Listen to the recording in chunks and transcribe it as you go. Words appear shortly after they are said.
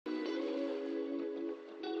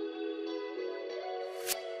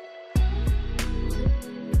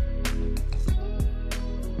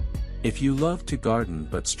If you love to garden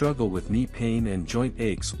but struggle with knee pain and joint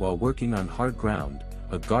aches while working on hard ground,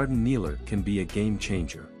 a garden kneeler can be a game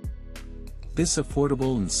changer. This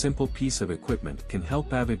affordable and simple piece of equipment can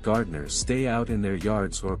help avid gardeners stay out in their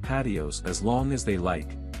yards or patios as long as they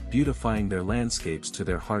like, beautifying their landscapes to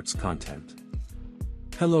their heart's content.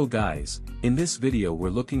 Hello guys, in this video we're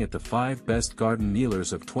looking at the 5 best garden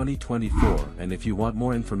kneelers of 2024, and if you want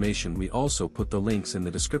more information we also put the links in the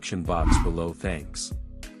description box below. Thanks.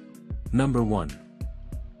 Number 1.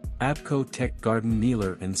 Abco Tech Garden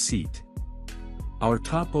Kneeler and Seat. Our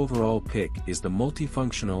top overall pick is the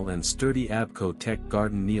multifunctional and sturdy Abco Tech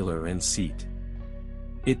Garden Kneeler and Seat.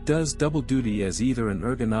 It does double duty as either an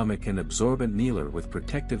ergonomic and absorbent kneeler with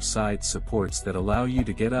protective side supports that allow you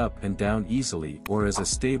to get up and down easily, or as a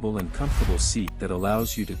stable and comfortable seat that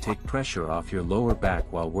allows you to take pressure off your lower back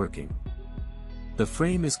while working. The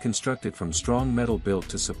frame is constructed from strong metal built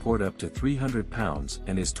to support up to 300 pounds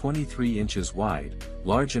and is 23 inches wide,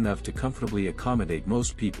 large enough to comfortably accommodate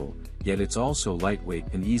most people, yet it's also lightweight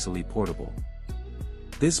and easily portable.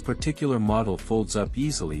 This particular model folds up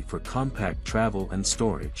easily for compact travel and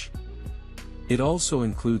storage. It also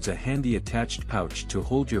includes a handy attached pouch to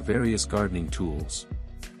hold your various gardening tools.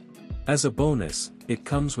 As a bonus, it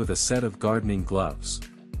comes with a set of gardening gloves.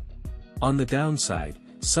 On the downside,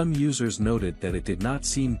 some users noted that it did not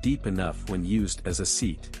seem deep enough when used as a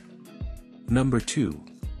seat. Number 2.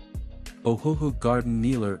 Ohuhu Garden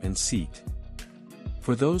Kneeler and Seat.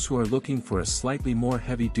 For those who are looking for a slightly more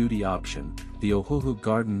heavy-duty option, the Ohuhu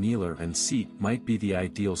Garden Kneeler and Seat might be the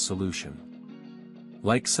ideal solution.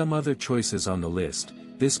 Like some other choices on the list,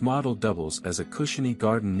 this model doubles as a cushiony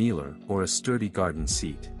garden kneeler or a sturdy garden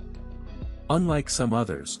seat. Unlike some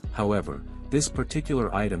others, however, this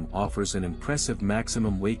particular item offers an impressive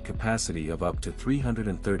maximum weight capacity of up to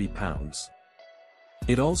 330 pounds.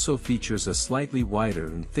 It also features a slightly wider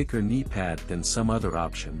and thicker knee pad than some other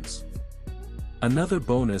options. Another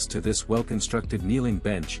bonus to this well-constructed kneeling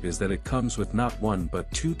bench is that it comes with not one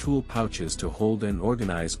but 2 tool pouches to hold and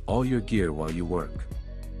organize all your gear while you work.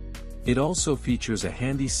 It also features a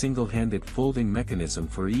handy single-handed folding mechanism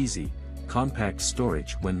for easy, compact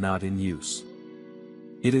storage when not in use.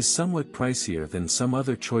 It is somewhat pricier than some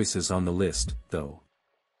other choices on the list, though.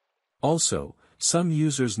 Also, some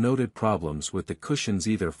users noted problems with the cushions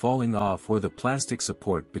either falling off or the plastic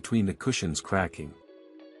support between the cushions cracking.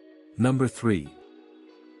 Number 3.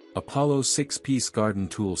 Apollo 6-Piece Garden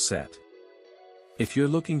Tool Set. If you're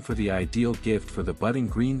looking for the ideal gift for the budding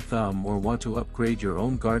green thumb or want to upgrade your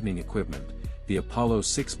own gardening equipment, the Apollo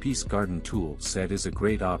 6-Piece Garden Tool Set is a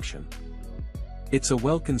great option. It's a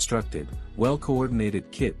well-constructed,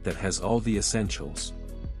 well-coordinated kit that has all the essentials.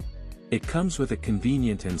 It comes with a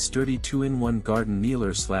convenient and sturdy 2-in-1 garden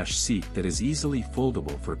kneeler/seat that is easily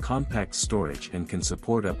foldable for compact storage and can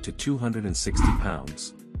support up to 260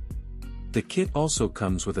 pounds. The kit also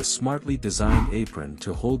comes with a smartly designed apron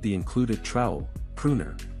to hold the included trowel,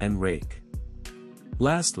 pruner, and rake.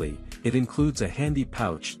 Lastly, it includes a handy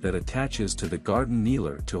pouch that attaches to the garden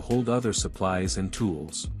kneeler to hold other supplies and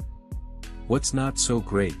tools. What's not so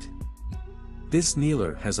great? This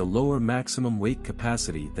kneeler has a lower maximum weight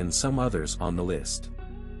capacity than some others on the list.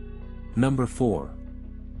 Number 4.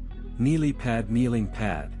 KneelyPad Kneeling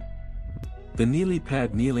Pad. The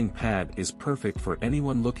KneelyPad kneeling pad is perfect for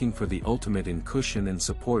anyone looking for the ultimate in cushion and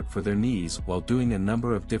support for their knees while doing a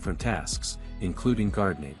number of different tasks, including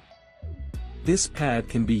gardening. This pad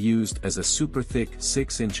can be used as a super thick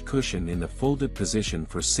 6-inch cushion in the folded position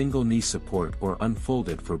for single knee support or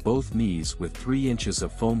unfolded for both knees with 3 inches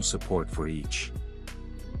of foam support for each.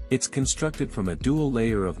 It's constructed from a dual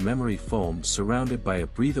layer of memory foam surrounded by a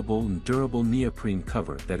breathable and durable neoprene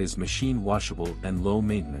cover that is machine washable and low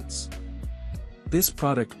maintenance. This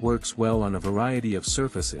product works well on a variety of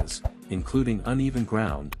surfaces, including uneven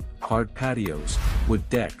ground, hard patios, wood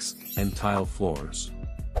decks, and tile floors.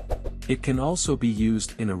 It can also be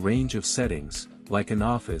used in a range of settings, like an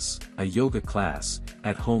office, a yoga class,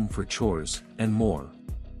 at home for chores, and more.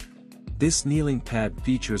 This kneeling pad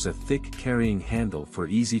features a thick carrying handle for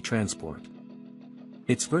easy transport.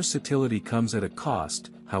 Its versatility comes at a cost,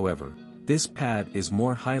 however. This pad is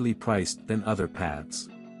more highly priced than other pads.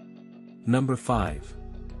 Number 5.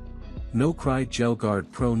 NoCry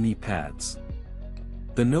GelGuard Pro Knee Pads.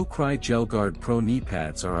 The NoCry GelGuard Pro knee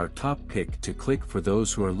pads are our top pick to click for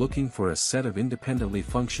those who are looking for a set of independently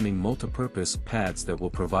functioning multipurpose pads that will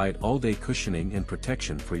provide all-day cushioning and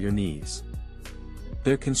protection for your knees.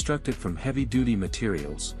 They're constructed from heavy-duty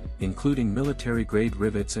materials, including military-grade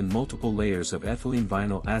rivets and multiple layers of ethylene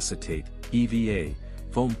vinyl acetate (EVA)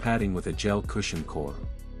 foam padding with a gel cushion core.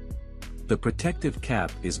 The protective cap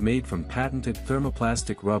is made from patented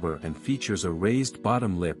thermoplastic rubber and features a raised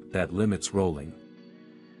bottom lip that limits rolling.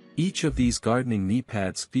 Each of these gardening knee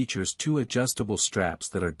pads features 2 adjustable straps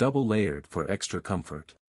that are double-layered for extra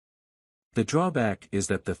comfort. The drawback is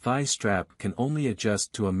that the thigh strap can only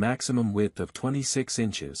adjust to a maximum width of 26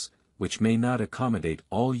 inches, which may not accommodate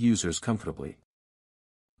all users comfortably.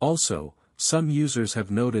 Also, some users have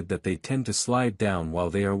noted that they tend to slide down while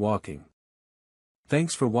they are walking.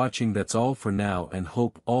 Thanks for watching. That's all for now, and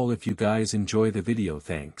hope all if you guys enjoy the video.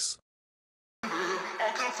 Thanks.